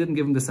didn't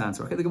give him this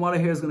answer. Okay, the Gemara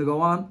here is going to go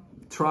on,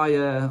 try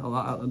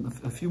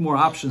a few more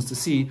options to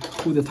see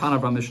who the Tana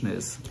of our Mishnah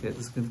is. Okay,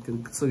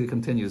 so it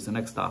continues, the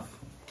next stop.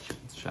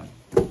 Shem.